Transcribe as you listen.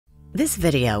This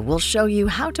video will show you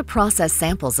how to process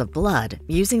samples of blood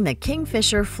using the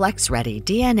KingFisher Flex-Ready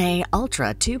DNA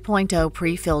Ultra 2.0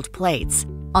 prefilled plates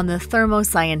on the Thermo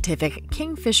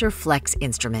KingFisher Flex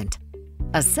instrument.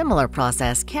 A similar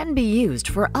process can be used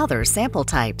for other sample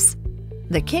types.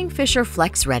 The KingFisher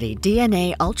Flex-Ready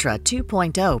DNA Ultra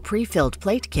 2.0 prefilled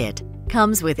plate kit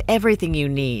comes with everything you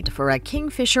need for a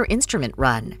KingFisher instrument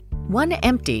run: one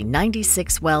empty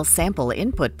 96-well sample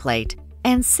input plate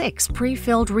and 6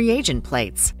 pre-filled reagent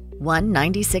plates, one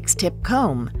 96-tip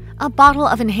comb, a bottle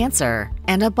of enhancer,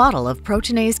 and a bottle of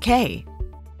proteinase K.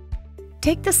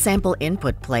 Take the sample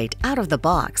input plate out of the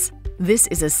box. This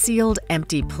is a sealed,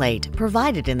 empty plate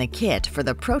provided in the kit for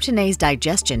the proteinase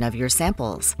digestion of your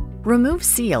samples. Remove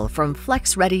seal from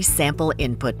Flex-Ready sample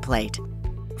input plate.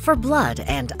 For blood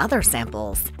and other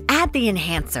samples, add the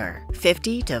enhancer,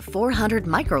 50 to 400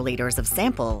 microliters of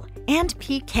sample, and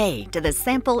PK to the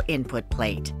sample input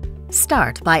plate.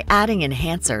 Start by adding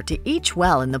enhancer to each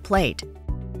well in the plate.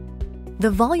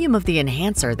 The volume of the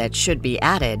enhancer that should be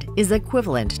added is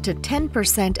equivalent to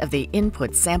 10% of the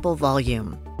input sample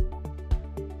volume.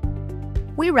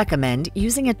 We recommend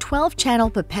using a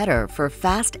 12-channel pipetter for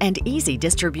fast and easy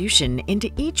distribution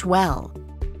into each well.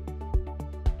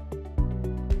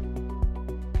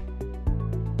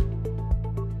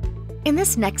 In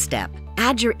this next step,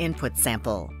 add your input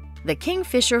sample. The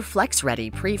KingFisher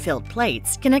Flex-Ready pre-filled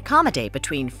plates can accommodate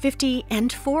between 50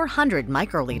 and 400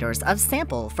 microliters of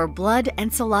sample for blood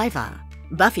and saliva.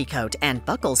 Buffy coat and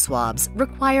buccal swabs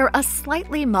require a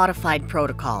slightly modified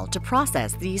protocol to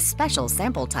process these special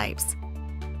sample types.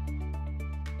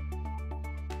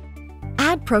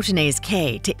 Add proteinase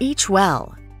K to each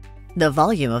well. The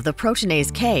volume of the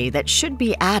proteinase K that should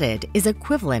be added is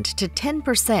equivalent to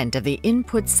 10% of the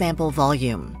input sample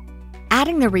volume.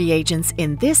 Adding the reagents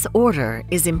in this order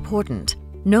is important.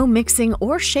 No mixing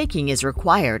or shaking is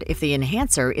required if the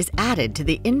enhancer is added to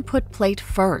the input plate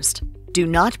first. Do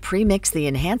not pre-mix the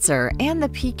enhancer and the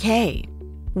PK.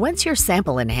 Once your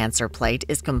sample enhancer plate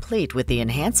is complete with the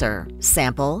enhancer,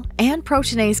 sample, and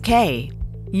proteinase K,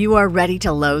 you are ready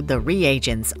to load the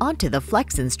reagents onto the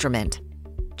Flex instrument.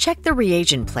 Check the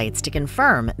reagent plates to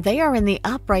confirm they are in the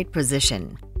upright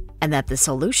position and that the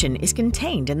solution is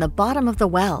contained in the bottom of the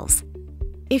wells.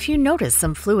 If you notice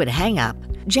some fluid hang-up,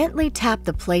 gently tap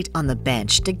the plate on the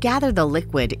bench to gather the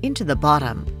liquid into the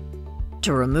bottom.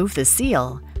 To remove the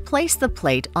seal, place the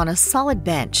plate on a solid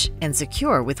bench and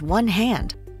secure with one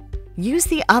hand. Use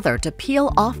the other to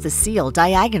peel off the seal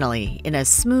diagonally in a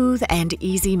smooth and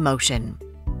easy motion.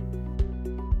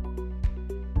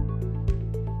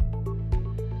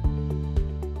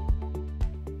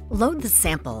 Load the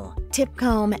sample, tip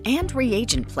comb, and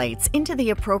reagent plates into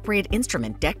the appropriate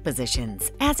instrument deck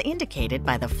positions as indicated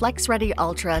by the Flex-Ready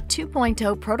Ultra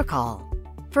 2.0 protocol.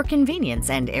 For convenience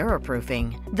and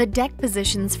error-proofing, the deck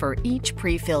positions for each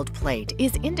pre-filled plate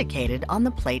is indicated on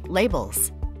the plate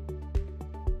labels.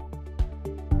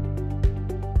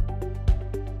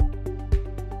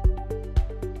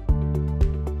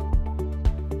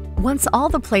 Once all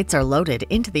the plates are loaded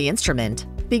into the instrument,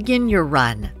 begin your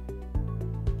run.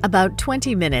 About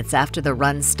 20 minutes after the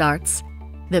run starts,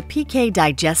 the PK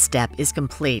digest step is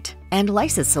complete and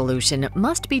lysis solution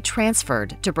must be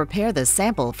transferred to prepare the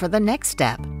sample for the next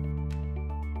step.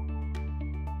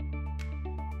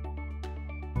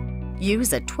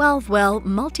 Use a 12-well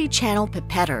multi-channel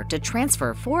pipetter to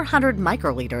transfer 400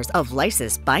 microliters of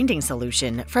lysis binding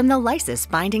solution from the lysis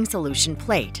binding solution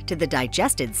plate to the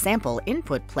digested sample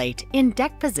input plate in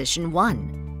deck position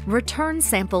 1. Return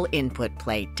sample input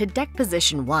plate to deck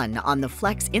position 1 on the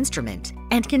Flex instrument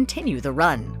and continue the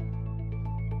run.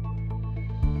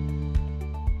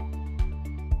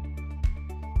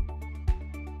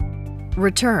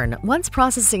 Return once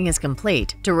processing is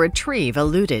complete to retrieve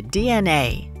eluted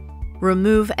DNA.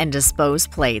 Remove and dispose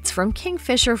plates from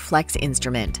KingFisher Flex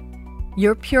instrument.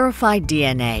 Your purified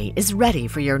DNA is ready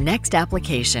for your next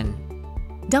application.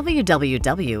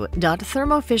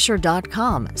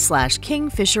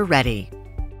 www.thermofisher.com/KingFisherReady